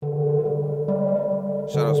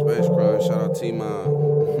Shout out Spacecrime, shout out T-Mon.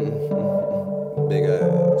 Big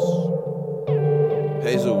ass.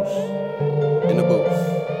 Heyzeus in the booth.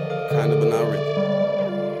 Kinda but not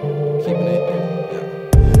really. Keeping it,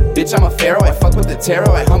 yeah. Bitch, I'm a pharaoh, I fuck with the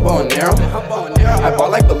tarot, I humble and narrow. I ball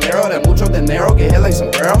like Bolero, that mucho dinero, get hit like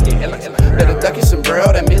Sombrero. Better duck your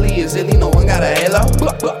Sombrero, that Millie is illy, no one got a halo.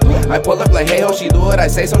 I pull up like Heyzeus, she do what I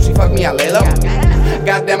say, so she fuck me, I lay low.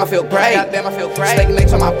 Goddamn, I feel great. Steak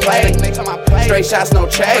necks on my plate. Straight shots, no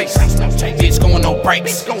chase. Bitch going no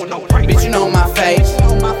breaks. Bitch, you know my face.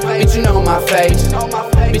 Bitch, you know my face.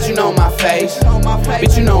 Bitch, you know my face.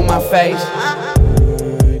 Bitch, you know my face.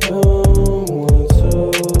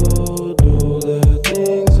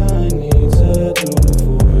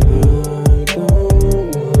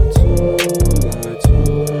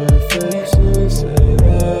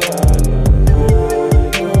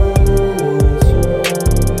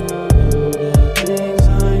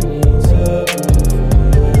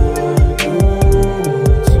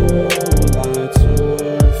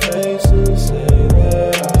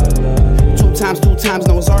 Two times,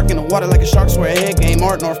 no Zark in the water like a shark, swear a head game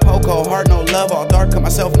art, North Poco, heart no love, all dark, cut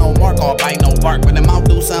myself no mark, all bite no bark, but them out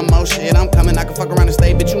do some more shit, I'm coming, I can fuck around and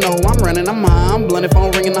stay, bitch, you know I'm running, I'm high, I'm blunted,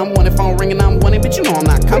 phone ringing, I'm one, phone ringing, I'm one, bitch, you know I'm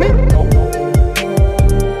not coming.